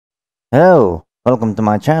Hello, welcome to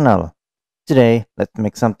my channel. Today, let's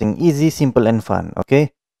make something easy, simple, and fun,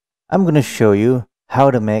 okay? I'm gonna show you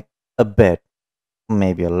how to make a bed.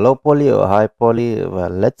 Maybe a low poly or high poly. Well,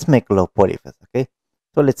 let's make low poly first, okay?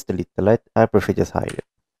 So let's delete the light. I prefer just hide it.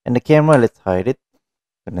 And the camera, let's hide it.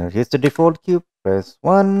 Gonna use the default cube. Press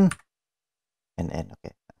 1 and end,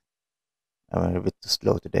 okay? I'm a bit too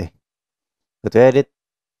slow today. Go to edit.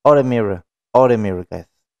 Auto mirror. Auto mirror, guys.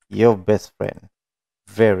 Your best friend.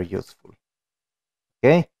 Very useful.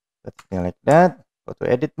 Okay? Something like that. Go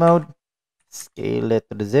to edit mode. Scale it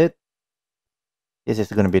to the Z. This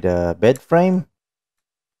is going to be the bed frame.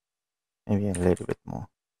 Maybe a little bit more.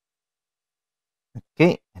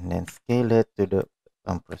 Okay, and then scale it to the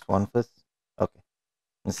press 1 first. Okay,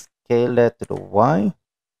 and scale that to the Y.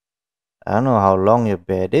 I don't know how long your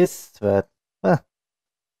bed is, but well,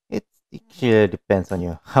 it actually depends on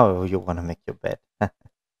you how you want to make your bed.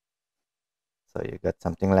 So you got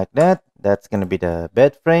something like that. That's going to be the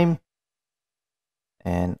bed frame.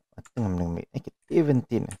 And I think I'm going to make it even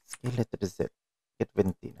thinner. Scale it to the Z. Get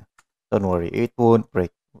even thinner. Don't worry, it won't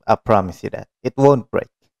break. I promise you that. It won't break.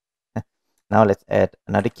 Now let's add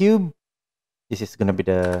another cube. This is gonna be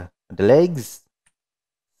the legs.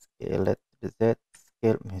 Scale it to Z.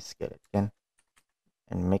 Scale it again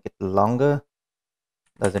and make it longer.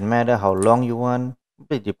 Doesn't matter how long you want.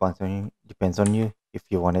 It depends on you. Depends on you. If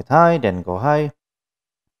you want it high, then go high.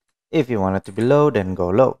 If you want it to be low, then go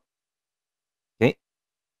low. Okay.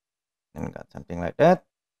 And got something like that.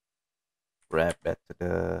 Grab that to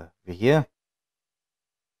the over here.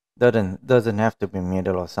 Doesn't have to be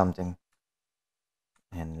middle or something.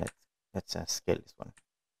 And let's scale this one.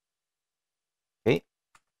 Okay.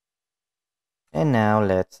 And now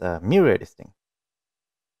let's mirror this thing.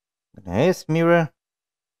 Nice mirror.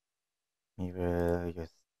 Mirror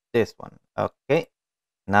use this one. Okay.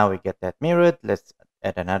 Now we get that mirrored. Let's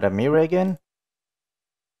add another mirror again.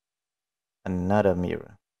 Another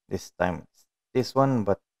mirror. This time it's this one,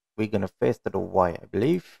 but we're gonna face to the Y, I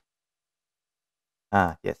believe.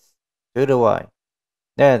 Ah, yes. To the Y.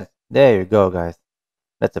 There you go, guys.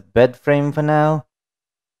 That's a bed frame for now.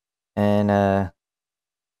 And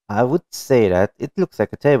I would say that it looks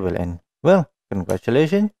like a table. And well,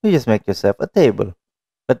 congratulations, you just make yourself a table.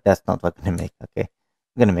 But that's not what I'm gonna make, okay?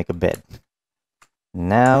 I'm gonna make a bed.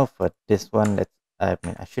 Now for this one, I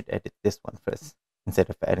should edit this one first instead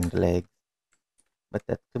of adding the legs. But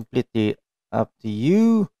that's completely up to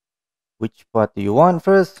you. Which part do you want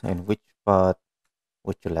first and which part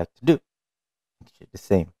would you like to do? Actually the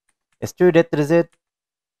same. Extrude it to the Z.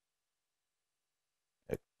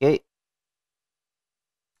 Okay.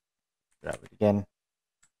 Grab it again.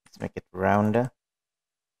 Let's make it rounder.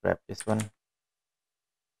 Grab this one.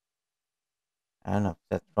 I don't know if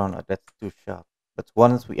that's round or that's too sharp. But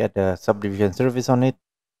once we add the subdivision surface on it,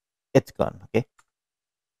 it's gone. Okay.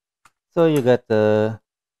 So you got the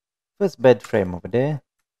first bed frame over there.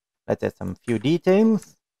 Let's add some few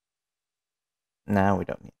details. Now we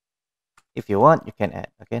don't need. If you want, you can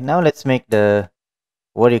add. Okay. Now let's make the,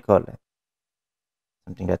 what do you call it?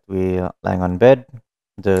 Something that we are lying on bed.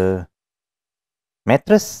 The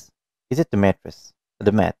mattress. Is it the mattress?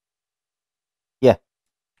 The mat. Yeah.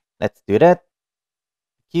 Let's do that.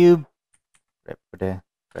 Cube. Right over there.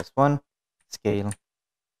 Press 1. Scale.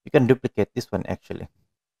 You can duplicate this one actually.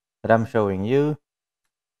 But I'm showing you.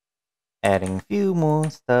 Adding few more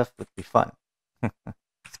stuff would be fun.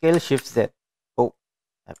 Scale Shift Z. Oh,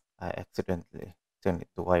 I accidentally turned it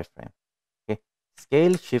to wireframe. Okay.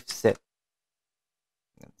 Scale Shift Z.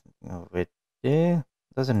 Over there.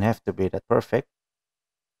 Doesn't have to be that perfect.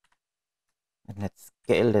 And let's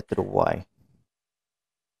scale it to the Y.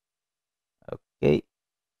 Okay.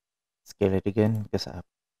 Scale it again because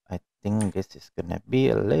I think this is gonna be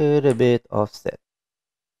a little bit offset.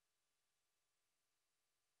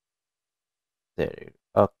 There you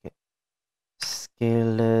go. Okay.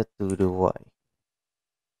 Scale it to the Y.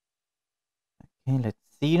 Okay, let's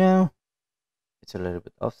see now. It's a little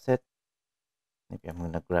bit offset. Maybe I'm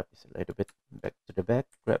gonna grab this a little bit back to the back.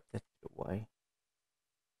 Grab that to the Y.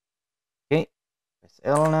 Okay. Press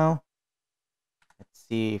L now. Let's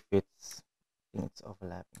see if it's, I think it's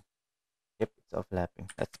overlapping. Yep, it's overlapping.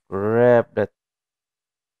 Let's grab that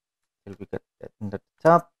till we got that in the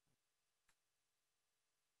top.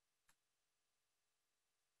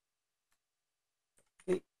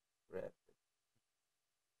 Okay, grab it.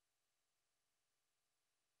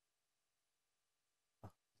 Oh,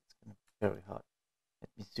 it's gonna be very hard. Let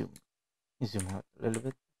me zoom out a little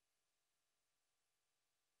bit.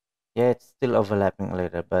 Yeah, it's still overlapping a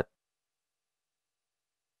little, but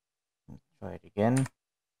try it again.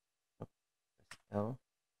 Oh, press L.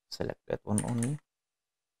 Select that one only.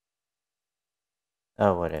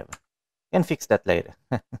 or whatever. Can fix that later.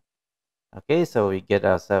 Okay, so we get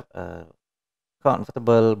ourselves a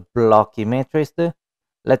comfortable blocky mattress there.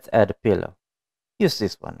 Let's add a pillow. Use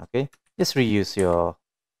this one, okay? Just reuse your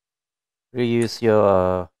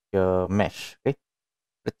mesh, okay?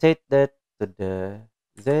 Rotate that to the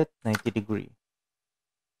Z 90 degree.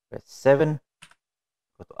 Press 7.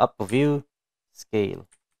 Go to upper view, scale.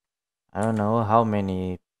 I don't know how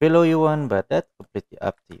many pillow you want, but that's completely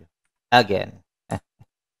up to you. Again,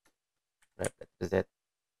 grab that to Z.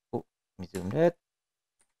 Oh, let me zoom that.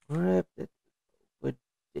 Grab that over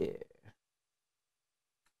there.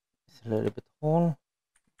 It's a little bit hole.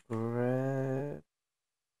 Grab.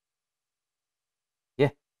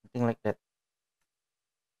 Yeah, something like that.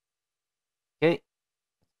 Okay,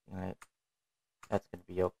 something like that's gonna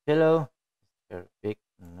be your pillow. It's very big,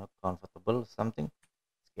 not comfortable. Something.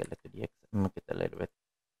 Scale it to the X. Make it a little bit.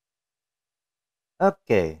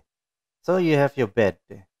 Okay, so you have your bed.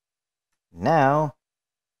 Now,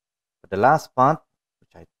 for the last part,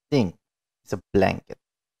 which I think is a blanket.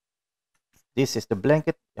 This is the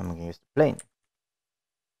blanket. I'm going to use the plane.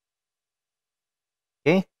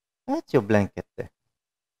 Okay, that's your blanket there.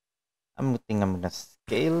 I'm going to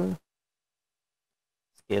scale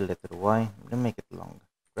that to the Y. I'm going to make it longer.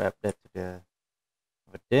 Grab that to the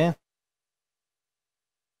over there.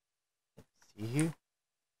 Let's see here.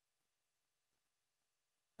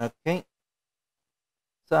 Okay,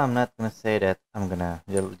 so I'm not going to say that I'm going to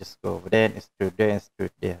just go over there and extrude there and extrude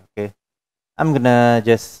there. Okay, I'm going to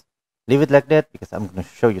just leave it like that because I'm going to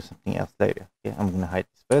show you something else later. Okay, I'm going to hide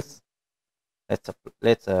this first.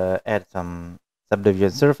 Let's add some subdivision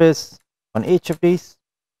surface on each of these.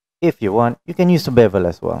 If you want, you can use the bevel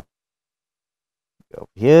as well. Go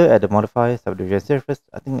over here, add the modifier subdivision surface.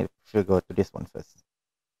 I think it should go to this one first.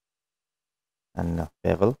 And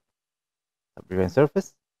bevel subdivision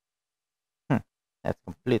surface. That's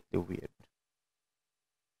completely weird.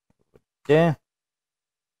 There.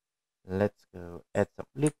 Let's go add some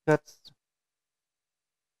lip cuts.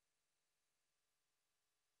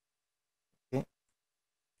 Okay.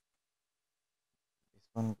 This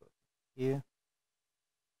one goes here.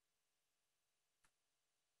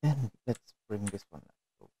 And let's bring this one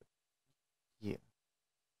over here.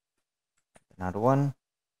 Another one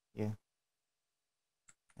here.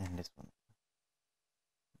 And this one.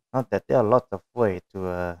 Not that there are lots of ways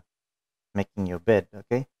to making your bed,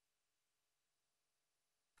 okay?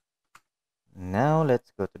 Now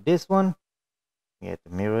let's go to this one. Get the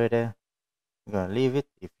mirror there. I'm gonna leave it.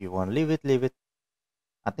 If you want to leave it, leave it.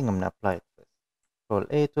 I think I'm gonna apply it first. Control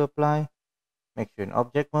A to apply. Make sure in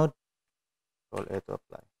object mode. Control A to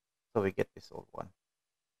apply. So we get this old one.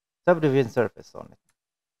 Subdivision surface on it.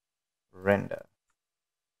 Render.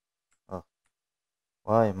 Oh,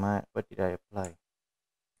 why am I? What did I apply?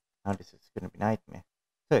 Now this is gonna be nightmare.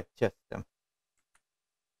 So just them.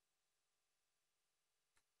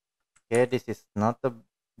 Okay, this is not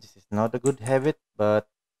a good habit, but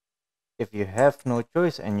if you have no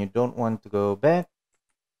choice and you don't want to go back,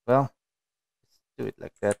 well, just do it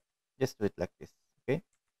like that. Just do it like this. Okay.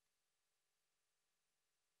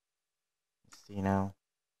 Let's see now.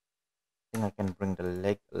 I think I can bring the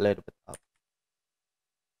leg a little bit up.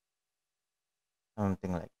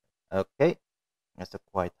 Something like that. Okay. That's a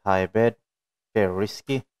quite high bed. Very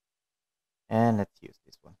risky. And let's use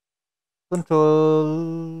this one.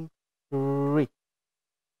 Control 3.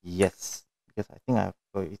 Yes. Because I think I've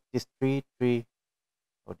got this 3, 3.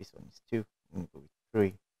 Oh, this one is 2. I'm going to go with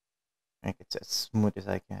 3. Make it as smooth as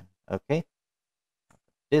I can. Okay.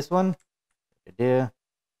 This one. There.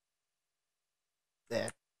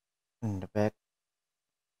 That. In the back.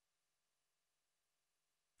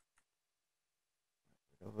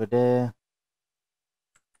 Over there.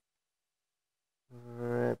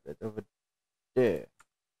 Wrap it over there.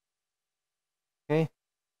 Okay.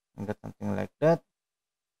 I got something like that.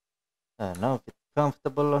 I don't know if it's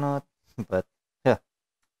comfortable or not, but yeah,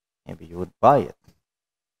 maybe you would buy it.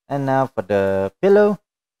 And now for the pillow,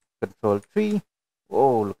 control 3.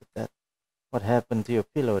 Whoa, look at that. What happened to your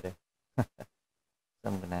pillow there? So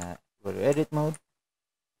I'm gonna go to edit mode.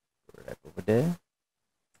 Wrap over there.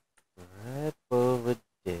 Wrap over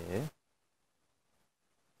there.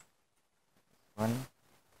 One.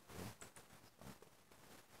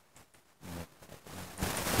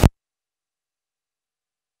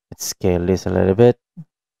 Let's scale this a little bit.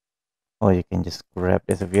 Or you can just grab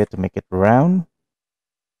this over here to make it round.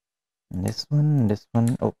 And this one.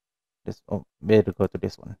 Oh, better go to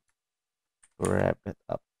this one. Grab it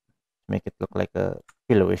up. Make it look like a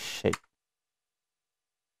pillowish shape.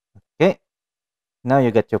 Okay. Now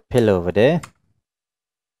you got your pillow over there.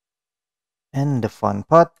 And the fun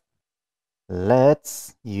part.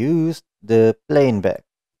 let's use the plain bag.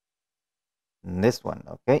 This one,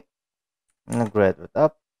 okay. I'm gonna grab it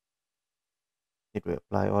up. Did we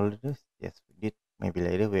apply all of this? Yes, we did. Maybe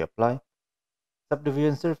later we apply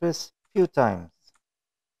subdivision surface few times.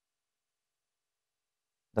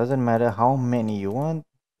 Doesn't matter how many you want.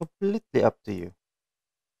 Completely up to you.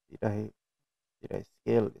 Did I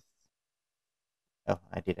scale this? Oh,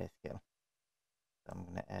 I scale. So I'm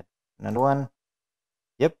gonna add another one.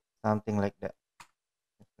 Yep, something like that.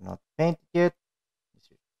 If we're not painted yet, this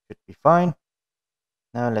should be fine.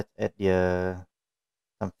 Now let's add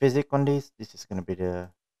some physics on this. This is gonna be the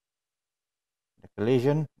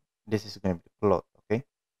collision. This is gonna be the cloth, okay?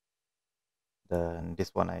 Then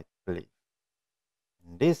this one I believe.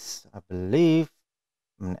 And this I believe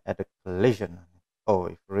I'm gonna add a collision. Oh,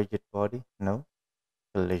 if rigid body, no.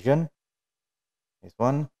 Collision. This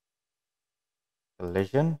one.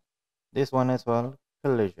 Collision. This one as well.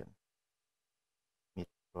 Collision. Let me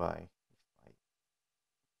try.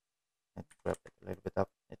 Let's grab it a little bit up.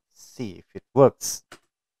 Let's see if it works.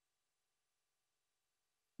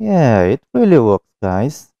 Yeah, it really works,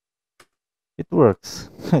 guys. It works.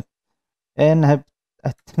 And I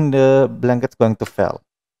think the blanket's going to fall.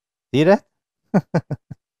 See that?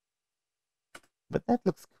 But that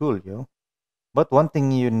looks cool, yo. But one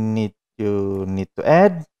thing you need to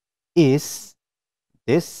add is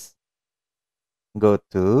this. Go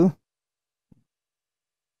to,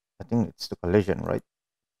 I think it's the collision, right?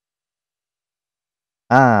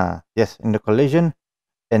 Ah, yes, in the collision,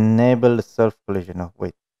 enable the self collision. Oh,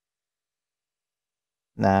 wait.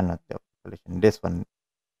 Nah, not the collision. This one.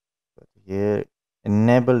 Go to here.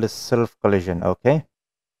 Enable the self collision. Okay.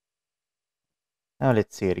 Now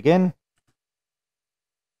let's see it again.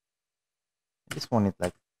 I just want it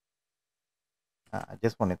like, I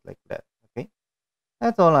just want it like that. Okay.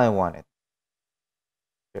 That's all I wanted.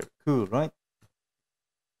 Very cool, right?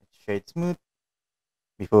 Shade smooth.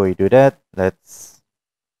 Before we do that, let's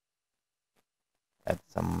add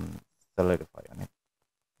some solidify on it.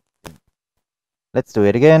 Let's do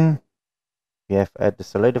it again. We have add the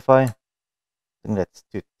solidify. I think that's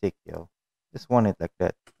too thick, yo. Just want it like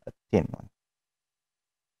that, a thin one.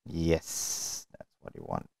 Yes, that's what you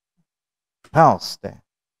want. House there.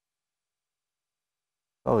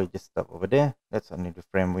 Oh, we just stop over there. That's only the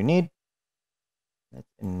frame we need.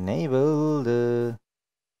 Let's enable the.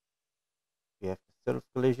 We have the self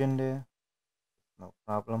collision there. No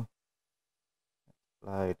problem.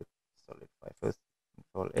 Apply the solidify first.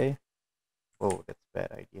 Control A. Oh, that's a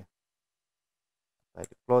bad idea. Apply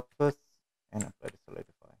the cloth first and apply the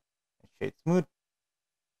solidify. And shade smooth.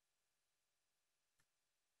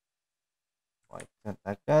 Why it's not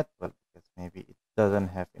like that? Well, because maybe it doesn't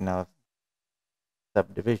have enough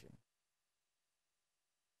subdivision.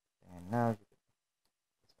 And now you can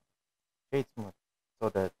shade smooth, so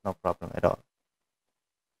that's no problem at all.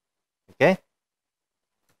 Okay,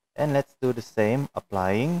 and let's do the same,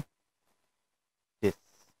 applying this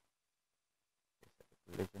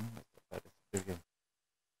collision. Let's apply the subdivision.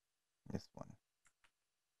 This one.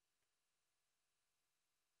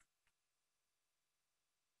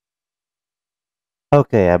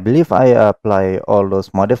 Okay, I believe I apply all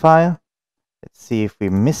those modifier. Let's see if we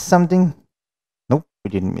missed something. Nope,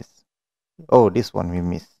 we didn't miss. Oh, this one we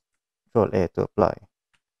missed. Control A to apply.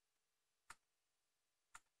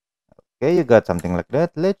 Okay, you got something like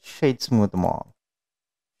that. Let's shade smooth them all.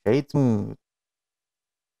 Shade smooth.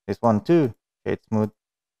 This one too. Shade smooth.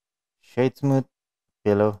 Shade smooth.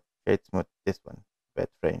 Pillow. Shade smooth. This one. Bed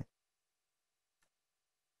frame.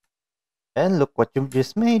 And look what you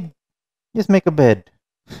just made. Just make a bed.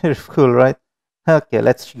 Very cool, right? Okay,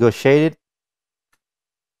 let's go shade it.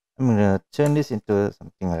 I'm gonna turn this into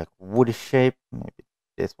something like woody shape. Maybe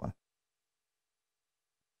this one.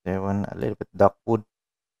 That one, a little bit dark wood.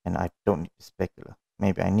 And I don't need the specular.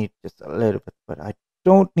 Maybe I need just a little bit, but I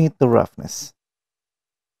don't need the roughness.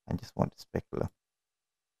 I just want the specular.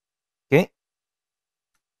 Okay.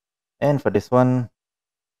 And for this one,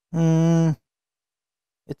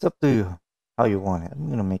 it's up to you how you want it. I'm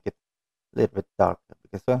gonna make it a little bit darker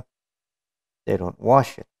because well, they don't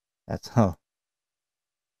wash it. That's how.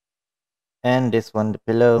 And this one, the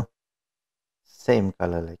pillow, same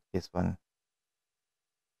color like this one.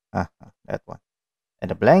 That one. And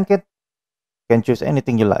the blanket, you can choose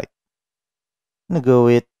anything you like. I'm gonna go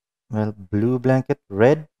with, well, blue blanket,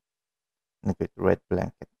 red. I'm gonna go with red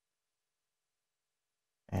blanket.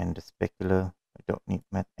 And the specular, I don't need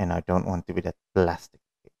matte, and I don't want to be that plastic.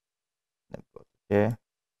 Okay. Let me go to there.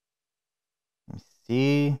 Let me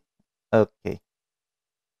see. Okay.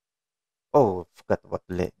 Oh, forgot about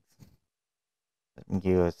legs. Let me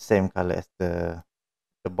give the same color as the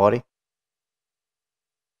body.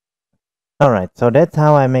 All right, so that's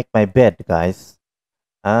how I make my bed, guys.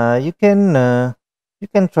 You can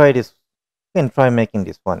try this. You can try making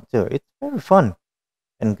this one too. It's very fun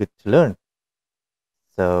and good to learn.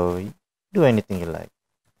 So do anything you like.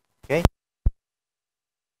 Okay.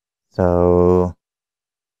 So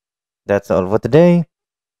that's all for today.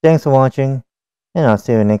 Thanks for watching, and I'll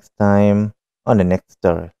see you next time on the next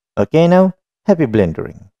story. Okay, now happy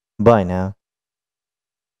blendering. Bye now.